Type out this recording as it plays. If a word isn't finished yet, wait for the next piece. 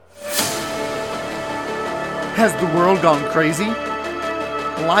Has the world gone crazy?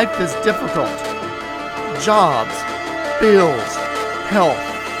 Life is difficult. Jobs, bills, health,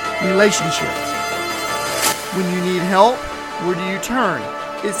 relationships. When you need help, where do you turn?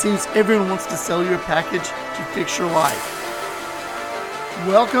 It seems everyone wants to sell you a package to fix your life.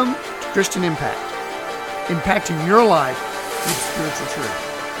 Welcome to Christian Impact, impacting your life with spiritual truth.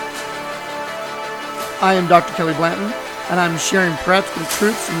 I am Dr. Kelly Blanton, and I'm sharing practical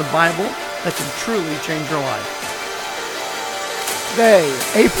truths in the Bible that can truly change your life. Today,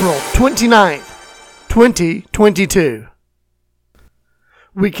 April 29th, 2022.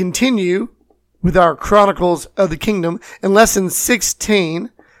 We continue with our Chronicles of the Kingdom in Lesson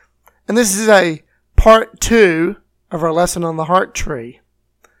 16, and this is a part 2 of our lesson on the heart tree.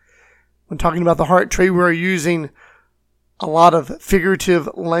 When talking about the heart tree, we're using a lot of figurative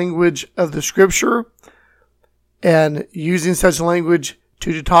language of the Scripture and using such language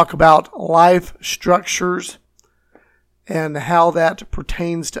to talk about life structures and how that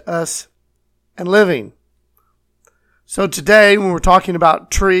pertains to us and living. So today, when we're talking about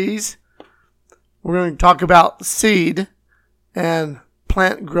trees, we're going to talk about seed and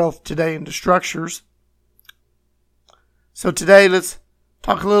plant growth today into structures. So today, let's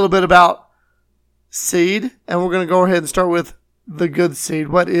talk a little bit about seed, and we're going to go ahead and start with the good seed.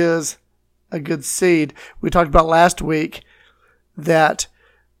 What is a good seed? We talked about last week that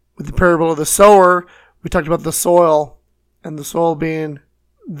with the parable of the sower, we talked about the soil, and the soil being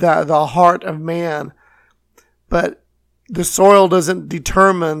the heart of man. But the soil doesn't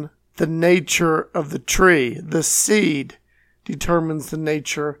determine the nature of the tree. The seed determines the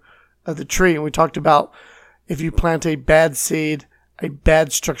nature of the tree. And we talked about if you plant a bad seed, a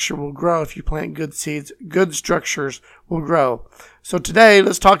bad structure will grow. If you plant good seeds, good structures will grow. So today,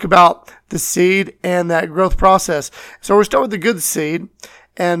 let's talk about the seed and that growth process. So we'll start with the good seed,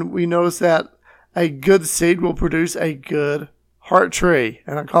 and we notice that a good seed will produce a good heart tree.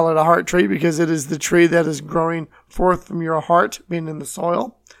 And I call it a heart tree because it is the tree that is growing forth from your heart, being in the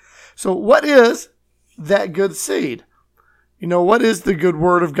soil. So what is that good seed? What is the good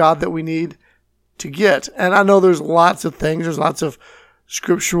word of God that we need to get? And I know there's lots of things. There's lots of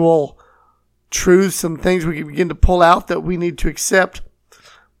scriptural truths and things we can begin to pull out that we need to accept.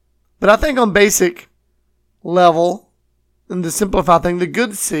 But I think on basic level, and to simplify things, the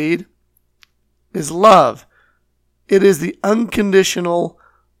good seed is love. It is the unconditional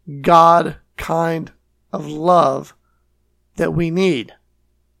God kind of love that we need.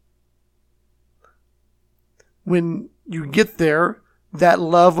 When you get there, that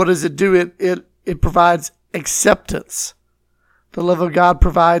love, what does it do? It provides acceptance. The love of God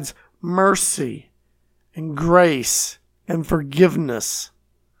provides mercy and grace and forgiveness.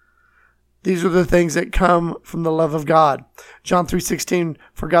 These are the things that come from the love of God. John 3:16,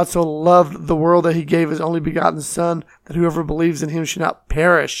 for God so loved the world that he gave his only begotten Son, that whoever believes in him should not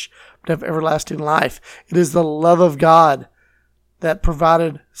perish, but have everlasting life. It is the love of God that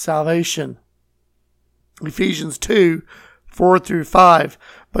provided salvation. Ephesians 2:4-5,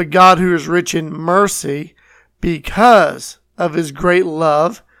 but God, who is rich in mercy, because of his great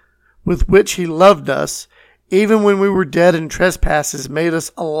love with which he loved us, even when we were dead in trespasses, made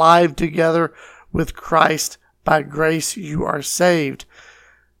us alive together with Christ. By grace you are saved.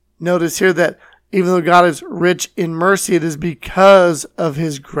 Notice here that even though God is rich in mercy, it is because of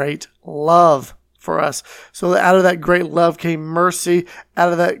his great love for us. So out of that great love came mercy.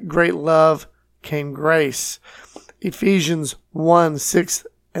 Out of that great love came grace. Ephesians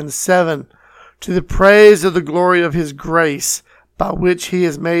 1:6-7. To the praise of the glory of his grace, by which he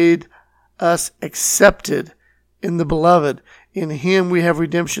has made us accepted in the beloved. In him we have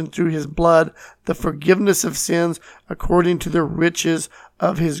redemption through his blood, the forgiveness of sins according to the riches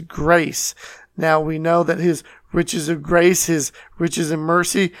of his grace. Now we know that his riches of grace, his riches in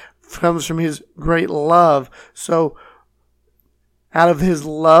mercy, comes from his great love. So out of his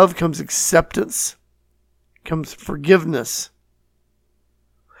love comes acceptance, comes forgiveness.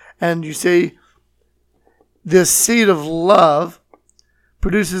 And you see, this seed of love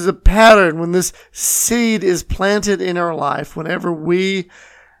produces a pattern. When this seed is planted in our life, whenever we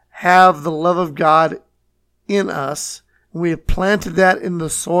have the love of God in us, we have planted that in the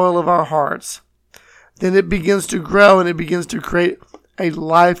soil of our hearts, then it begins to grow and it begins to create a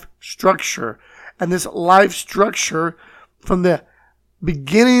life structure. And this life structure, from the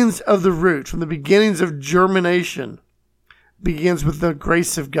beginnings of the root, from the beginnings of germination, begins with the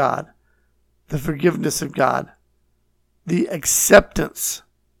grace of God, the forgiveness of God, the acceptance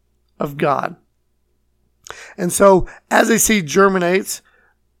of God. And so as a seed germinates,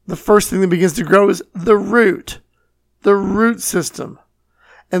 the first thing that begins to grow is the root system.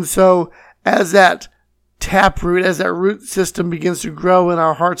 And so as that taproot, as that root system begins to grow in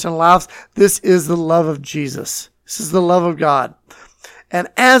our hearts and lives, this is the love of Jesus. This is the love of God. And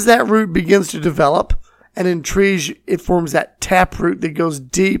as that root begins to develop, and in trees, it forms that taproot that goes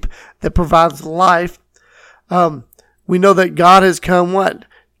deep, that provides life. We know that God has come, what?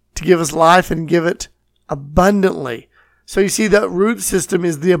 To give us life and give it abundantly. So you see, that root system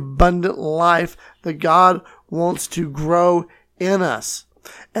is the abundant life that God wants to grow in us.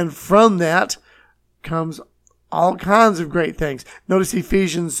 And from that comes all kinds of great things. Notice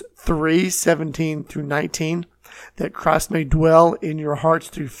Ephesians 3:17 through 19, that Christ may dwell in your hearts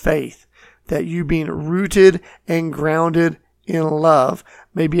through faith, that you being rooted and grounded in love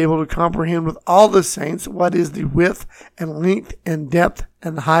may be able to comprehend with all the saints what is the width and length and depth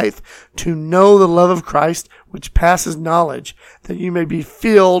and height, to know the love of Christ which passes knowledge, that you may be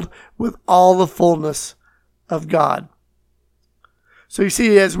filled with all the fullness of God. So you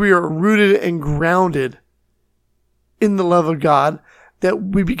see, as we are rooted and grounded in the love of God, that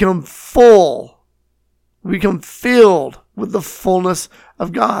we become full. We become filled with the fullness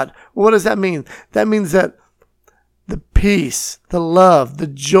of God. What does that mean? That means that the peace, the love, the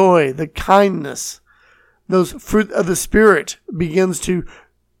joy, the kindness, those fruit of the Spirit begins to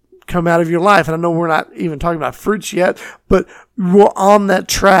come out of your life. And I know we're not even talking about fruits yet, but we're on that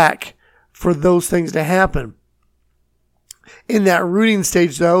track for those things to happen. In that rooting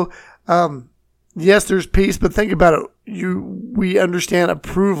stage, though, yes, there's peace, but think about it. We understand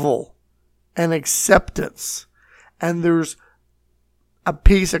approval and acceptance, and there's a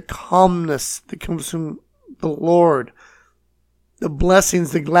peace, a calmness that comes from the Lord, the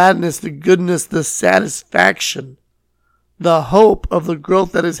blessings, the gladness, the goodness, the satisfaction, the hope of the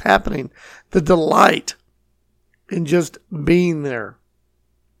growth that is happening, the delight in just being there.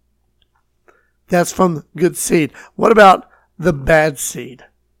 That's from good seed. What about the bad seed?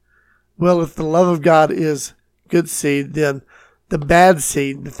 Well, if the love of God is good seed, then the bad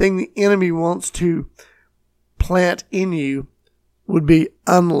seed, the thing the enemy wants to plant in you, would be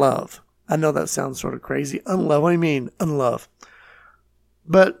unlove. I know that sounds sort of crazy. Unlove. What do you mean, unlove?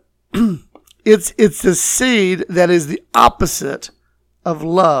 But it's the seed that is the opposite of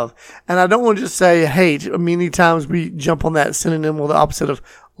love. And I don't want to just say hate. I mean, many times we jump on that synonym, well, the opposite of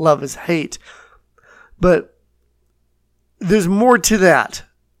love is hate. But there's more to that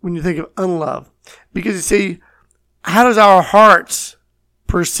when you think of unlove. Because you see, how does our hearts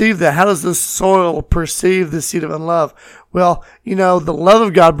perceive that? How does the soil perceive the seed of unlove? Well, the love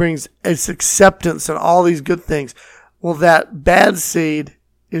of God brings its acceptance and all these good things. Well, that bad seed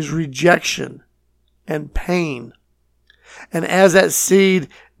is rejection and pain. And as that seed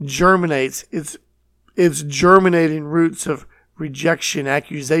germinates, it's germinating roots of rejection,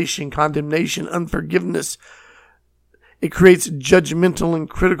 accusation, condemnation, unforgiveness. It creates judgmental and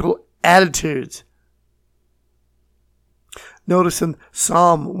critical attitudes. Notice in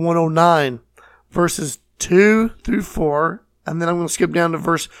Psalm 109, verses 2 through 4, and then I'm going to skip down to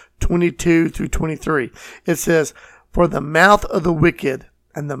verse 22 through 23. It says, "For the mouth of the wicked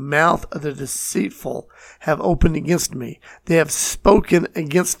and the mouth of the deceitful have opened against me. They have spoken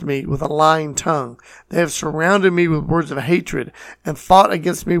against me with a lying tongue. They have surrounded me with words of hatred and fought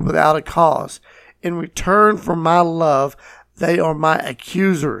against me without a cause. In return for my love, they are my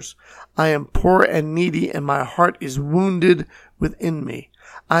accusers. I am poor and needy, and my heart is wounded within me.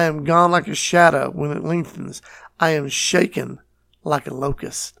 I am gone like a shadow when it lengthens. I am shaken like a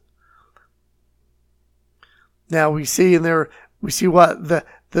locust." Now we see what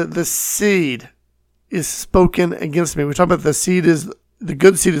the seed is spoken against me. We talk about the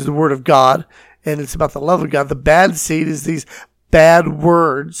good seed is the word of God, and it's about the love of God. The bad seed is these bad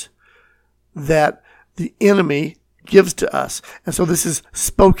words that the enemy gives to us. And so this is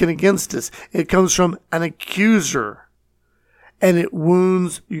spoken against us. It comes from an accuser, and it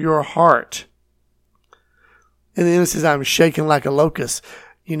wounds your heart. And then it says, "I'm shaken like a locust."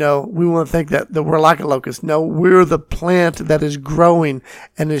 We want to think that we're like a locust. No, we're the plant that is growing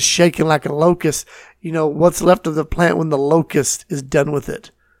and is shaken like a locust. What's left of the plant when the locust is done with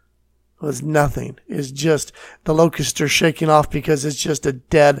it? Well, it's nothing. It's just the locusts are shaking off because it's just a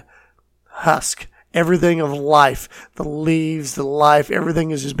dead husk. Everything of life, the leaves, the life, everything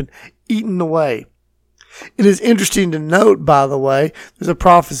has just been eaten away. It is interesting to note, by the way, there's a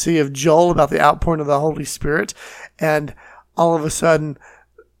prophecy of Joel about the outpouring of the Holy Spirit, and all of a sudden,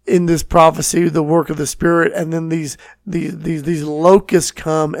 in this prophecy, the work of the Spirit, and then these locusts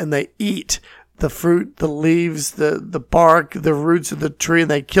come and they eat the fruit, the leaves, the bark, the roots of the tree,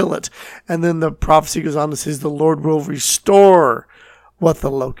 and they kill it. And then the prophecy goes on to say, the Lord will restore what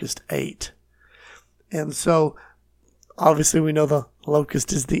the locust ate. And so, obviously, we know the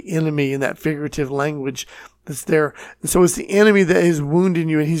Locust is the enemy in that figurative language that's there. And so it's the enemy that is wounding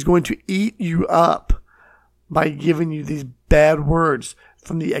you, and he's going to eat you up by giving you these bad words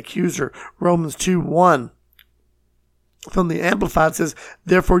from the accuser. Romans 2:1 from the Amplified says,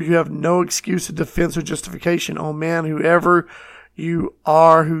 therefore you have no excuse of defense or justification, O man, whoever you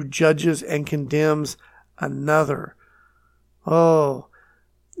are who judges and condemns another. Oh,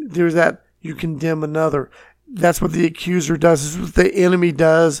 there's that, you condemn another. That's what the accuser does. This is what the enemy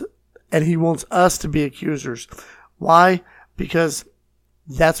does, and he wants us to be accusers. Why? Because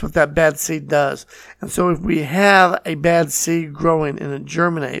that's what that bad seed does. And so if we have a bad seed growing and it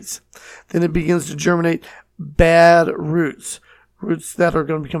germinates, then it begins to germinate bad roots that are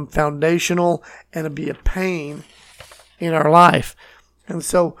going to become foundational and it'll be a pain in our life. And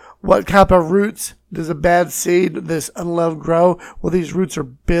so what type of roots does a bad seed, this unloved, grow? Well, these roots are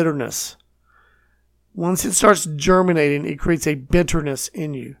bitterness. Once it starts germinating, it creates a bitterness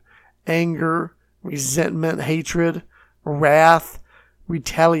in you. Anger, resentment, hatred, wrath,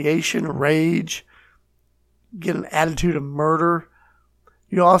 retaliation, rage. Get an attitude of murder.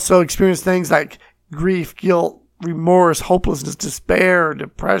 You also experience things like grief, guilt, remorse, hopelessness, despair,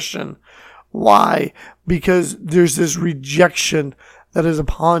 depression. Why? Because there's this rejection that is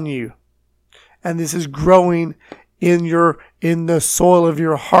upon you. And this is growing in the soil of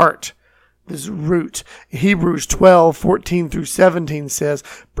your heart. This root. Hebrews 12:14-17 says,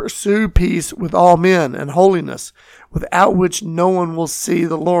 pursue peace with all men and holiness, without which no one will see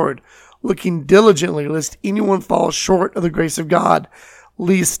the Lord, looking diligently lest anyone fall short of the grace of God,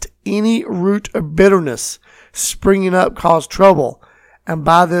 lest any root of bitterness springing up cause trouble, and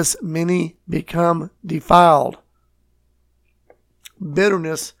by this many become defiled.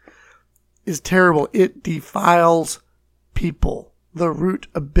 Bitterness is terrible. It defiles people. The root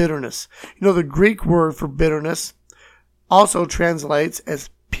of bitterness. You know, the Greek word for bitterness also translates as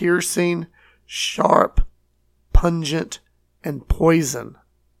piercing, sharp, pungent, and poison.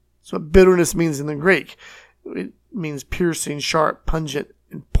 That's what bitterness means in the Greek. It means piercing, sharp, pungent,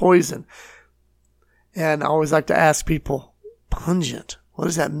 and poison. And I always like to ask people, pungent, what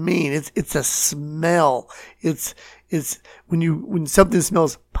does that mean? It's a smell. It's when something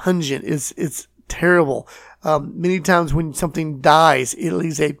smells pungent, it's terrible. Many times when something dies, it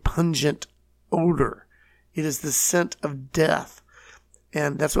leaves a pungent odor. It is the scent of death.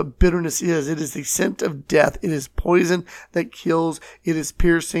 And that's what bitterness is. It is the scent of death. It is poison that kills. It is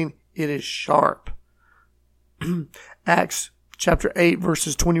piercing. It is sharp. Acts chapter 8,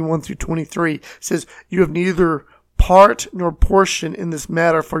 verses 21-23 says, you have neither part nor portion in this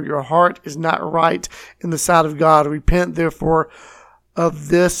matter, for your heart is not right in the sight of God. Repent, therefore, of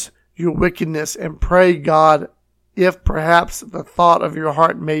this your wickedness, and pray God, if perhaps the thought of your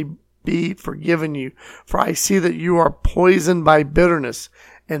heart may be forgiven you. For I see that you are poisoned by bitterness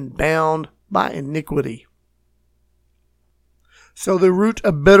and bound by iniquity. So the root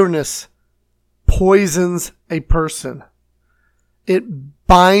of bitterness poisons a person. It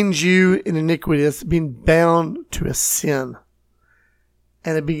binds you in iniquity. It's being bound to a sin.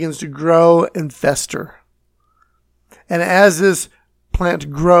 And it begins to grow and fester. And as this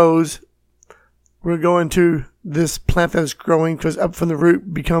plant grows, we're going to this plant that's growing, because up from the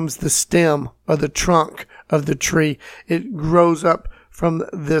root becomes the stem or the trunk of the tree. It grows up from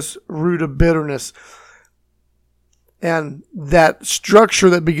this root of bitterness. And that structure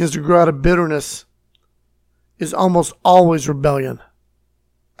that begins to grow out of bitterness is almost always rebellion,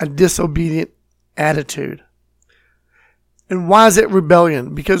 a disobedient attitude. And why is it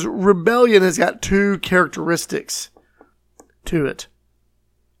rebellion? Because rebellion has got two characteristics to it: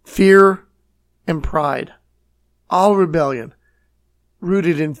 fear and pride. All rebellion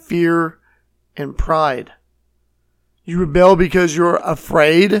rooted in fear and pride. You rebel because you're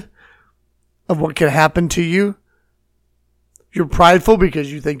afraid of what could happen to you. You're prideful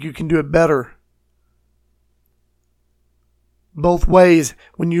because you think you can do it better. Both ways,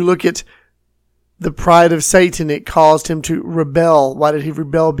 when you look at the pride of Satan, it caused him to rebel. Why did he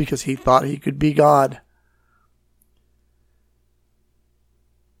rebel? Because he thought he could be God.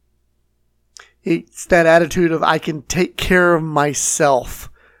 It's that attitude of, I can take care of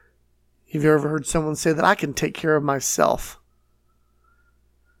myself. Have you ever heard someone say that? I can take care of myself.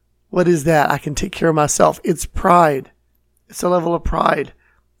 What is that? I can take care of myself. It's pride. It's a level of pride.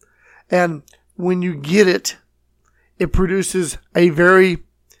 And when you get it, it produces a very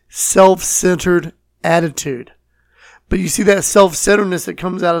self-centered attitude. But you see that self-centeredness that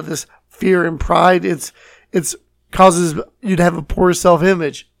comes out of this fear and pride, it's causes you to have a poor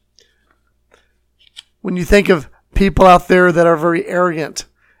self-image. When you think of people out there that are very arrogant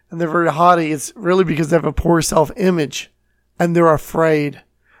and they're very haughty, it's really because they have a poor self-image. and they're afraid.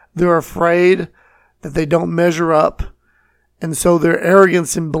 They're afraid that they don't measure up. And so their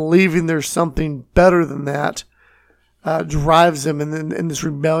arrogance in believing there's something better than that drives them in this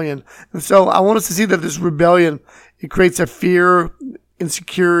rebellion. And so I want us to see that this rebellion, it creates a fear,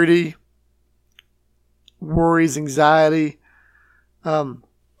 insecurity, worries, anxiety.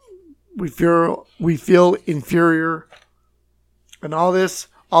 We feel inferior. And all this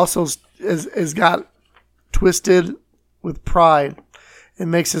also is got twisted with pride. It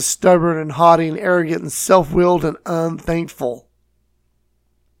makes us stubborn and haughty and arrogant and self-willed and unthankful.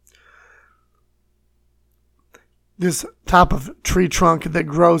 This type of tree trunk that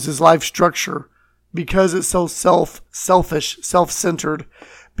grows is life structure, because it's so selfish, self-centered,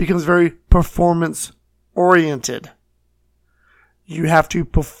 becomes very performance-oriented. You have to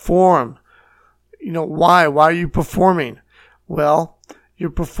perform. Why? Why are you performing? Well, you're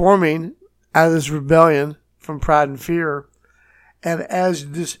performing out of this rebellion from pride and fear. And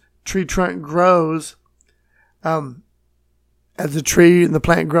as this tree trunk grows, as the tree and the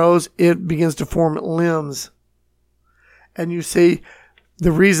plant grows, it begins to form limbs. And you see,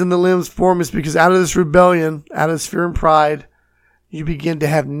 the reason the limbs form is because out of this rebellion, out of this fear and pride, you begin to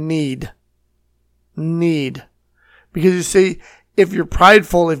have need. Need. Because you see, if you're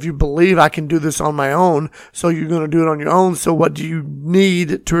prideful, if you believe I can do this on my own, so you're going to do it on your own. So what do you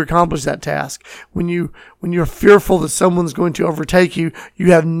need to accomplish that task? When you're fearful that someone's going to overtake you,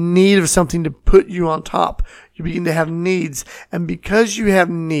 you have need of something to put you on top. You begin to have needs. And because you have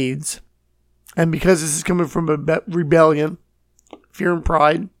needs, and because this is coming from a rebellion, fear and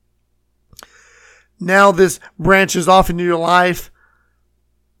pride, now this branches off into your life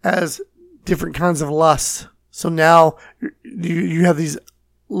as different kinds of lusts. So now you have these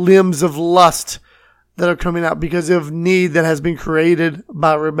limbs of lust that are coming out because of need that has been created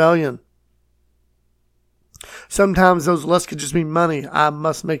by rebellion. Sometimes those lusts could just be money. I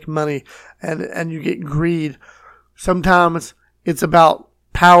must make money, and you get greed. Sometimes it's about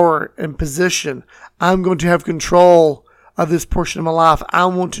power and position. I'm going to have control of this portion of my life. I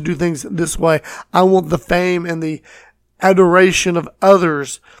want to do things this way. I want the fame and the adoration of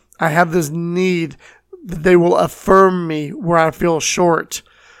others. I have this need that they will affirm me where I feel short.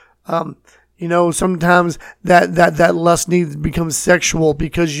 Sometimes that lust need becomes sexual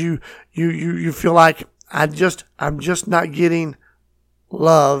because you feel like I'm just not getting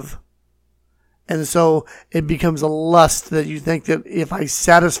love. And so it becomes a lust that you think that if I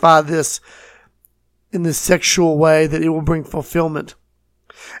satisfy this in this sexual way, that it will bring fulfillment.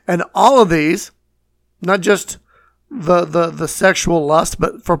 And all of these, not just the sexual lust,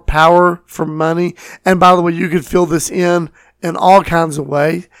 but for power, for money. And by the way, you could fill this in all kinds of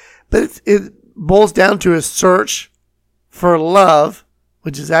ways. But it boils down to a search for love,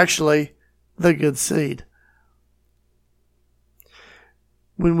 which is actually the good seed.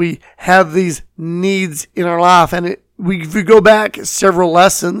 When we have these needs in our life, and if we go back several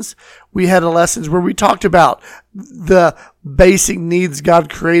lessons, we had lessons where we talked about the basic needs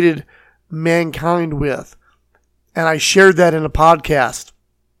God created mankind with. And I shared that in a podcast.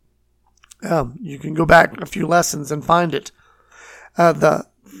 You can go back a few lessons and find it. The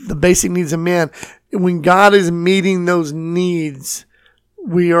basic needs of man. When God is meeting those needs,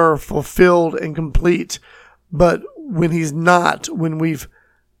 we are fulfilled and complete. But when He's not, when we've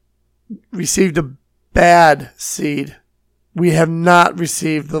received a bad seed, we have not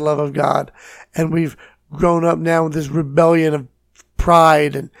received the love of God. And we've grown up now with this rebellion of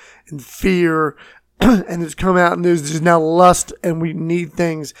pride and fear. And it's come out, and there's now lust, and we need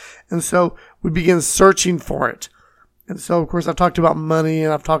things. And so we begin searching for it. And so, of course, I've talked about money,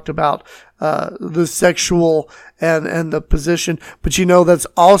 and I've talked about the sexual and the position. But that's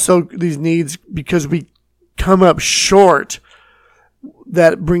also these needs because we come up short.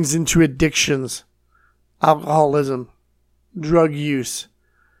 That brings into addictions, alcoholism, drug use,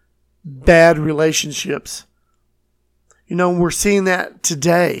 bad relationships. We're seeing that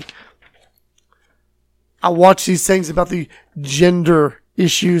today. I watch these things about the gender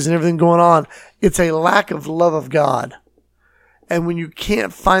issues and everything going on. It's a lack of love of God. And when you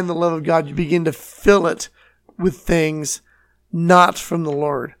can't find the love of God, you begin to fill it with things not from the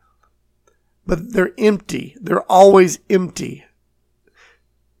Lord. But they're empty. They're always empty.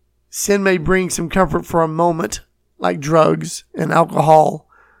 Sin may bring some comfort for a moment, like drugs and alcohol,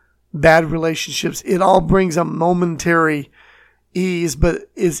 bad relationships. It all brings a momentary ease, but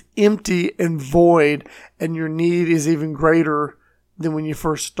is empty and void, and your need is even greater than when you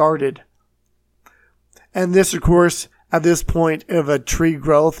first started. And this, of course, at this point of a tree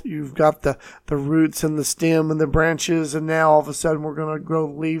growth, you've got the roots and the stem and the branches, and now all of a sudden we're going to grow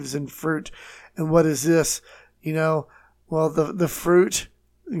leaves and fruit. And what is this? Well, the fruit,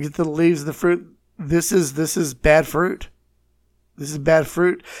 you get the leaves of the fruit. This is bad fruit. This is bad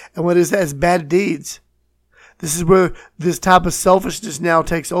fruit. And what is that? It's bad deeds. This is where this type of selfishness now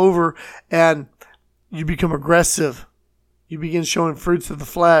takes over, and you become aggressive. You begin showing fruits of the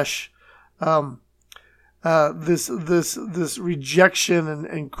flesh. This rejection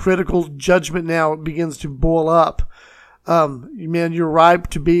and critical judgment now begins to boil up. Man, you're ripe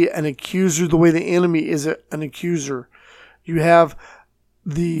to be an accuser the way the enemy is an accuser. You have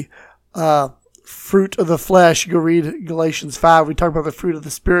the fruit of the flesh. You go read Galatians 5. We talk about the fruit of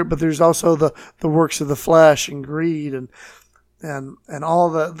the Spirit, but there's also the works of the flesh and greed and all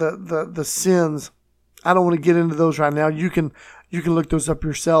the sins. I don't want to get into those right now. You can look those up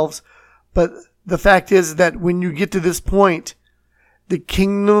yourselves. But the fact is that when you get to this point, the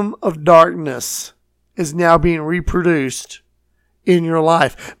kingdom of darkness is now being reproduced in your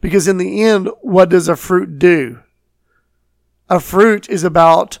life. Because in the end, what does a fruit do? A fruit is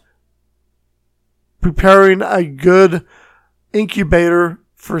about preparing a good incubator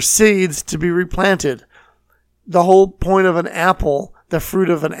for seeds to be replanted. The whole point of an apple, the fruit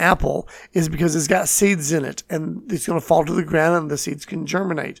of an apple, is because it's got seeds in it, and it's going to fall to the ground and the seeds can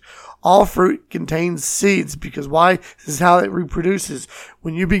germinate. All fruit contains seeds, because why? This is how it reproduces.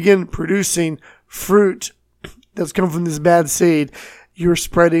 When you begin producing fruit that's come from this bad seed, you're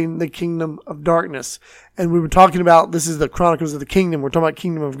spreading the kingdom of darkness. And we were talking about, this is the Chronicles of the Kingdom. We're talking about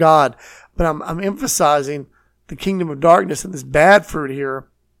kingdom of God. But I'm emphasizing the kingdom of darkness and this bad fruit here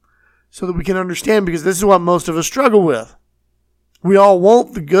so that we can understand, because this is what most of us struggle with. We all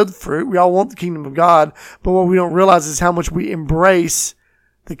want the good fruit. We all want the kingdom of God. But what we don't realize is how much we embrace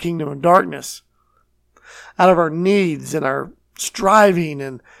the kingdom of darkness. Out of our needs and our striving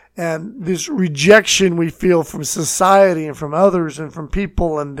and this rejection we feel from society and from others and from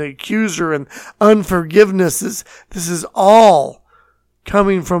people and the accuser and unforgiveness. This is all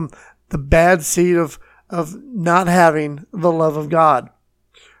coming from the bad seed of not having the love of God.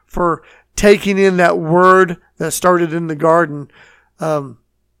 For taking in that word that started in the garden, when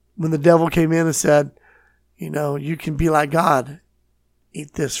the devil came in and said, you can be like God,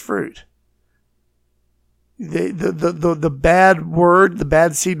 eat this fruit. The bad word, the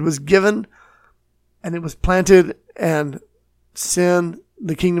bad seed was given, and it was planted, and sin,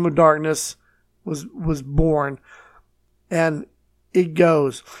 the kingdom of darkness, was born, and it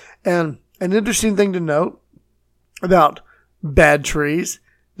goes. And an interesting thing to note about bad trees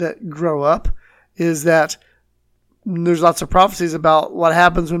that grow up is that there's lots of prophecies about what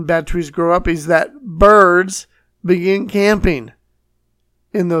happens when bad trees grow up is that birds begin camping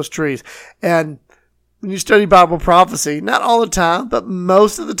in those trees. And when you study Bible prophecy, not all the time, but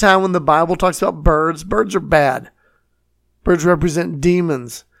most of the time when the Bible talks about birds are bad. Birds represent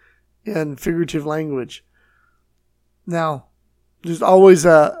demons in figurative language. Now, there's always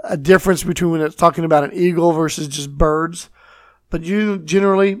a difference between when it's talking about an eagle versus just birds. But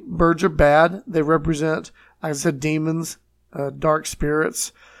generally, birds are bad. They represent, like I said, demons, dark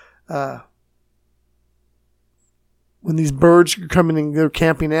spirits. When these birds are coming and they're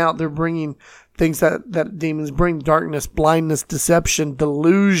camping out, they're bringing things that demons bring: darkness, blindness, deception,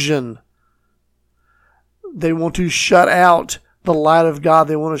 delusion. They want to shut out the light of God.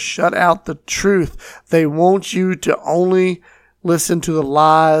 They want to shut out the truth. They want you to only listen to the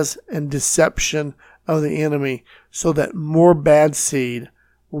lies and deception of the enemy so that more bad seed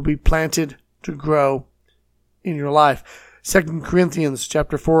will be planted to grow in your life. 2 Corinthians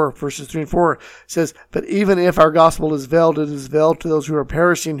chapter 4, verses 3 and 4 says, "But even if our gospel is veiled, it is veiled to those who are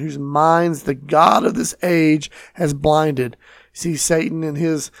perishing, whose minds the God of this age has blinded." See, Satan and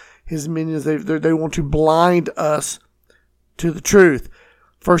his minions, they want to blind us to the truth.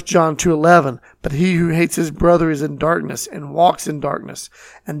 1 John 2:11, "But he who hates his brother is in darkness and walks in darkness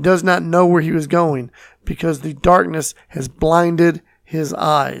and does not know where he is going, because the darkness has blinded his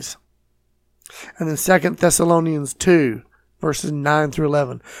eyes." And then 2 Thessalonians 2, verses 9 through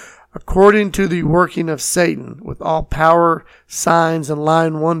 11. "According to the working of Satan, with all power, signs, and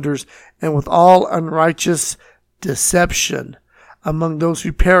lying wonders, and with all unrighteous deception among those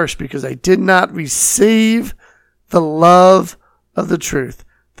who perish, because they did not receive the love of the truth,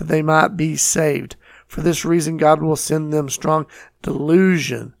 that they might be saved. For this reason God will send them strong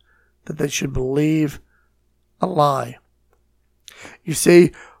delusion, that they should believe a lie." You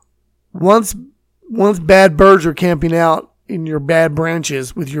see, once bad birds are camping out in your bad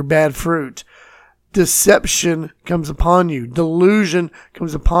branches with your bad fruit, deception comes upon you. Delusion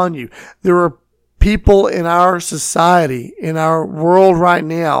comes upon you. There are people in our society, in our world right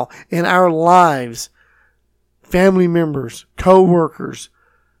now, in our lives, family members, co-workers,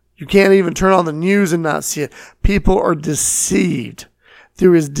 You can't even turn on the news and not see it. People are deceived.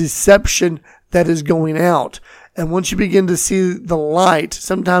 There is deception that is going out. And once you begin to see the light,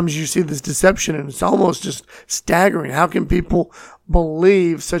 sometimes you see this deception and it's almost just staggering. How can people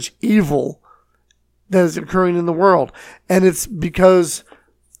believe such evil that is occurring in the world? And it's because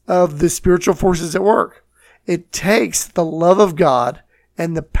of the spiritual forces at work. It takes the love of God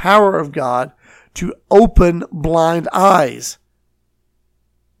and the power of God to open blind eyes.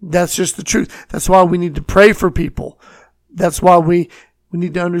 That's just the truth. That's why we need to pray for people. That's why we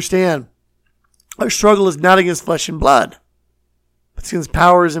need to understand our struggle is not against flesh and blood, but it's against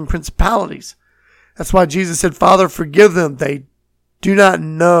powers and principalities. That's why Jesus said, Father, forgive them. They do not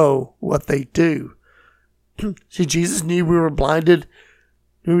know what they do. See, Jesus knew we were blinded,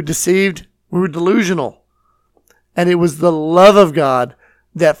 we were deceived, we were delusional. And it was the love of God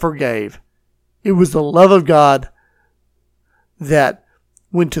that forgave. It was the love of God that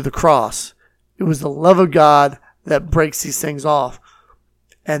went to the cross. It was the love of God that breaks these things off.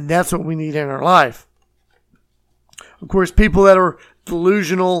 And that's what we need in our life. Of course, people that are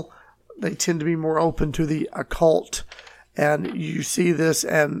delusional, they tend to be more open to the occult. And you see this,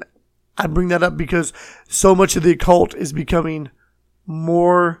 and I bring that up because so much of the occult is becoming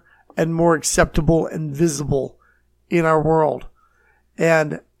more and more acceptable and visible in our world.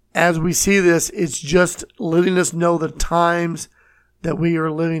 And as we see this, it's just letting us know the times that we are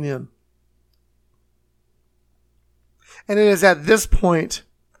living in. And it is at this point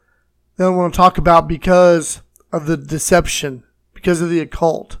that I want to talk about, because of the deception, because of the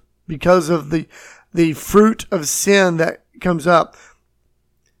occult, because of the fruit of sin that comes up.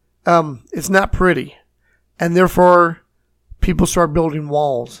 It's not pretty. And therefore, people start building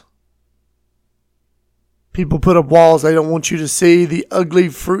walls. People put up walls. They don't want you to see the ugly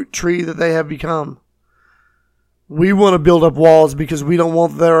fruit tree that they have become. We want to build up walls because we don't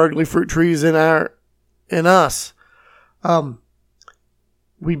want their ugly fruit trees in us.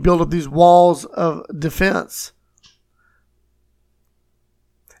 We build up these walls of defense.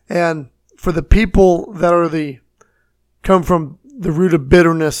 And for the people that come from the root of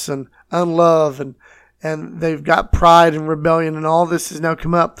bitterness and unlove, and they've got pride and rebellion, and all this has now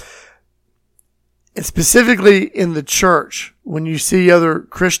come up. And specifically in the church, when you see other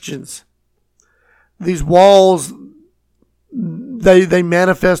Christians, these walls, they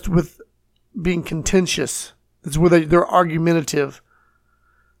manifest with being contentious. It's where they're argumentative.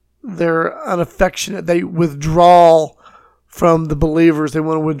 They're unaffectionate. They withdraw from the believers. They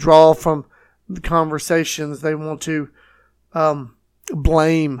want to withdraw from the conversations. They want to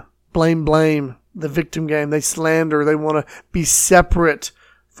blame the victim game. They slander. They want to be separate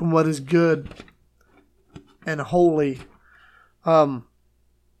from what is good and holy. In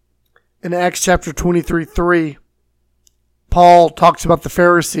Acts chapter 23:3, Paul talks about the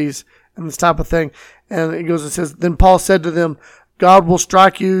Pharisees and this type of thing. And it goes and says, Then Paul said to them, God will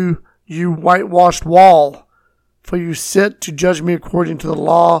strike you, you whitewashed wall, for you sit to judge me according to the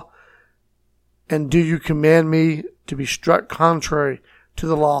law, and do you command me to be struck contrary to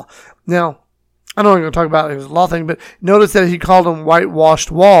the law? Now, I know I'm going to talk about his law thing, but notice that he called them whitewashed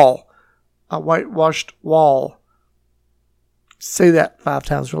wall. A whitewashed wall. Say that 5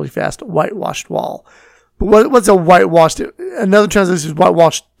 times really fast. A whitewashed wall. But what's a whitewashed? Another translation is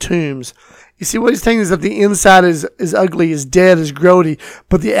whitewashed tombs. You see, what he's saying is that the inside is ugly, is dead, is grody,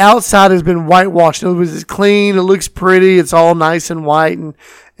 but the outside has been whitewashed. In other words, it's clean, it looks pretty, it's all nice and white,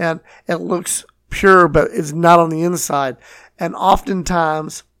 and it looks pure, but it's not on the inside. And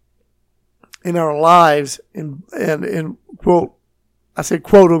oftentimes in our lives, in quote, I say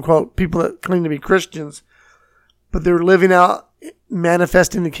quote unquote, people that claim to be Christians, but they're living out,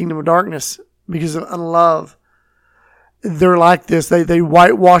 manifesting the kingdom of darkness because of unlove. They're like this. They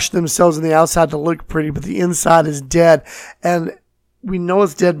whitewash themselves on the outside to look pretty, but the inside is dead. And we know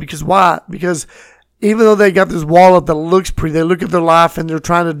it's dead because why? Because even though they got this wall up that looks pretty, they look at their life and they're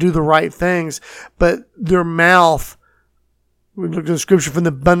trying to do the right things, but their mouth, we look at the scripture, from the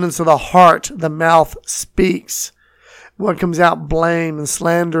abundance of the heart, the mouth speaks. What comes out? Blame and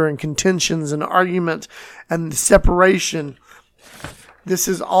slander and contentions and argument and separation. This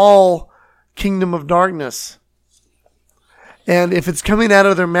is all kingdom of darkness. And if it's coming out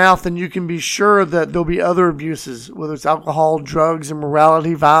of their mouth, then you can be sure that there'll be other abuses, whether it's alcohol, drugs,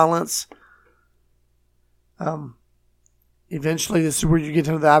 immorality, violence. Eventually, this is where you get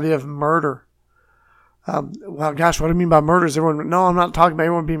into the idea of murder. Well, gosh, what do I mean by murders? No, I'm not talking about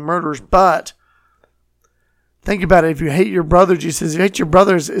everyone being murderers, but think about it. If you hate your brother, Jesus says, if you hate your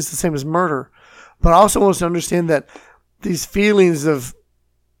brother, it's the same as murder. But I also want us to understand that these feelings of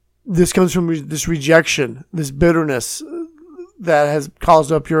this comes from this rejection, this bitterness, that has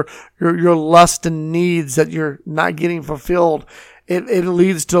caused up your lust and needs that you're not getting fulfilled. It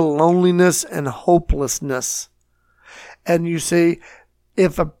leads to loneliness and hopelessness. And you see,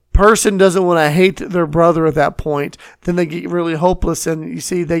 if a person doesn't want to hate their brother at that point, then they get really hopeless. And you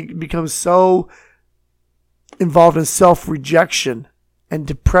see, they become so involved in self-rejection and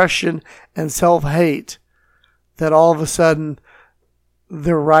depression and self-hate that all of a sudden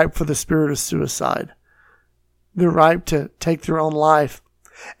they're ripe for the spirit of suicide. They're ripe to take their own life.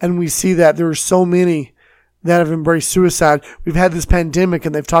 And we see that there are so many that have embraced suicide. We've had this pandemic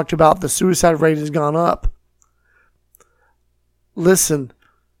and they've talked about the suicide rate has gone up. Listen,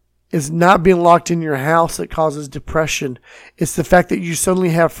 it's not being locked in your house that causes depression. It's the fact that you suddenly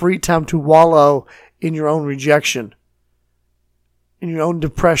have free time to wallow in your own rejection, in your own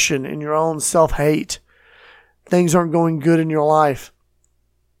depression, in your own self-hate. Things aren't going good in your life.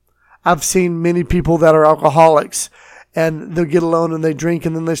 I've seen many people that are alcoholics and they'll get alone and they drink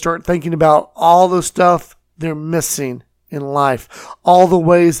and then they start thinking about all the stuff they're missing in life, all the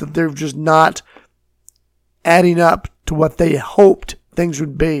ways that they're just not adding up to what they hoped things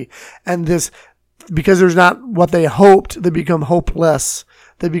would be. And this, because there's not what they hoped, they become hopeless.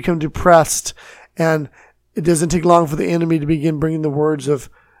 They become depressed. And it doesn't take long for the enemy to begin bringing the words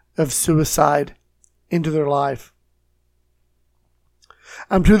of suicide into their life.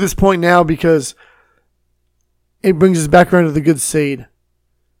 I'm to this point now because it brings us back around to the good seed.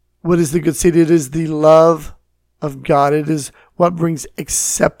 What is the good seed? It is the love of God. It is what brings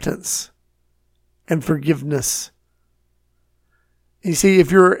acceptance and forgiveness. You see,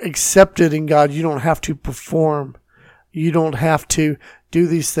 if you're accepted in God, you don't have to perform. You don't have to do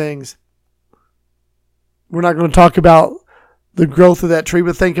these things. We're not going to talk about the growth of that tree,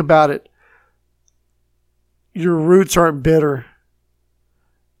 but think about it. Your roots aren't bitter.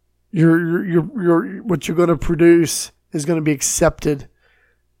 What you're going to produce is going to be accepted.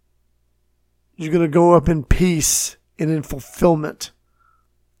 You're going to go up in peace and in fulfillment.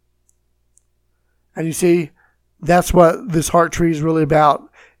 And you see, that's what this heart tree is really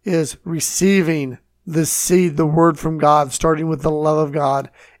about, is receiving the seed, the word from God, starting with the love of God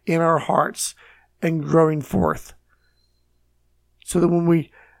in our hearts and growing forth. So that when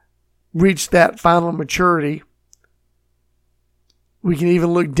we reach that final maturity, we can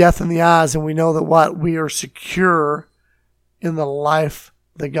even look death in the eyes and we know that what? We are secure in the life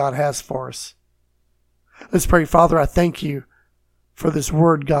that God has for us. Let's pray. Father, I thank you for this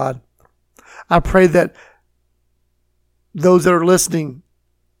word, God. I pray that those that are listening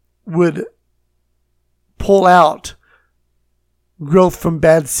would pull out growth from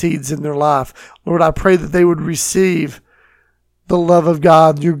bad seeds in their life. Lord, I pray that they would receive the love of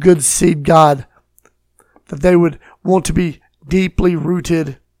God, your good seed, God, that they would want to be deeply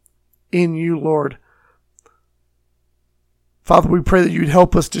rooted in you, Lord. Father, we pray that you'd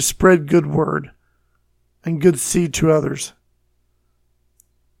help us to spread good word and good seed to others.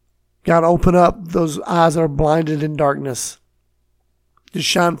 God, open up those eyes that are blinded in darkness to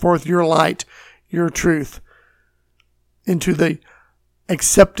shine forth your light, your truth, into the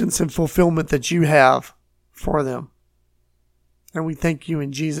acceptance and fulfillment that you have for them. And we thank you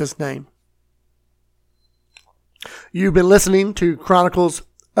in Jesus' name. You've been listening to Chronicles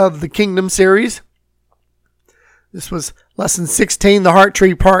of the Kingdom series. This was Lesson 16, the Heart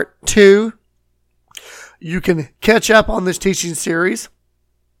Tree, Part 2. You can catch up on this teaching series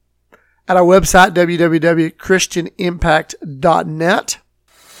at our website, www.christianimpact.net.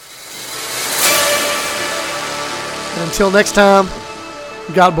 And until next time,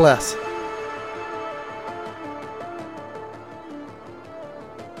 God bless.